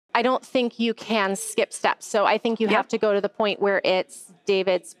I don't think you can skip steps. So I think you have to go to the point where it's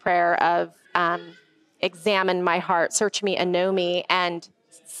David's prayer of examine my heart, search me and know me, and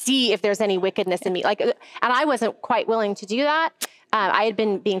see if there's any wickedness in me. Like, and I wasn't quite willing to do that. I had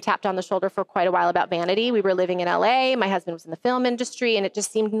been being tapped on the shoulder for quite a while about vanity. We were living in LA. My husband was in the film industry, and it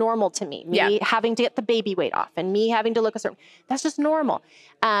just seemed normal to me. Me having to get the baby weight off, and me having to look a certain. That's just normal.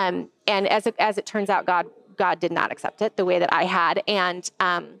 And as it turns out, God did not accept it the way that I had, and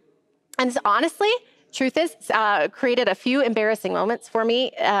honestly, truth is, created a few embarrassing moments for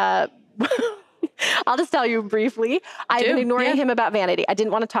me. I'll just tell you briefly. I've been ignoring him about vanity. I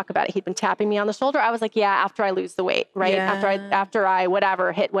didn't want to talk about it. He'd been tapping me on the shoulder. I was like, after I lose the weight, right? Yeah. After I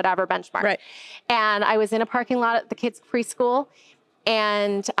whatever, hit whatever benchmark. Right. And I was in a parking lot at the kids' preschool,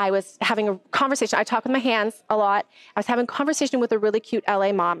 and I was having a conversation. I talk with my hands a lot. I was having a conversation with a really cute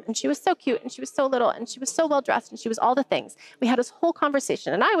LA mom, and she was so cute, and she was so little, and she was so well dressed, and she was all the things. We had this whole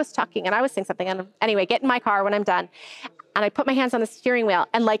conversation, and I was talking, and I was saying something. And anyway, get in my car when I'm done. And I put my hands on the steering wheel,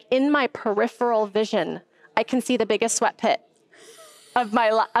 and like in my peripheral vision, I can see the biggest sweat pit of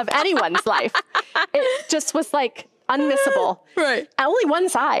anyone's life. It just was like unmissable. Right. Only one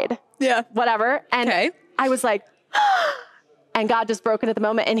side. Yeah. Whatever. And I was like, and God just broke in at the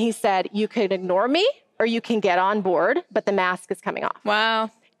moment, and he said, you could ignore me or you can get on board, but the mask is coming off.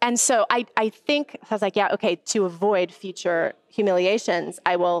 Wow. And so I think, I was like, okay, to avoid future humiliations,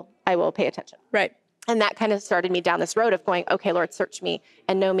 I will pay attention. Right. And that kind of started me down this road of going, okay, Lord, search me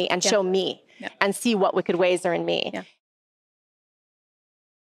and know me and show me and see what wicked ways are in me. Yeah.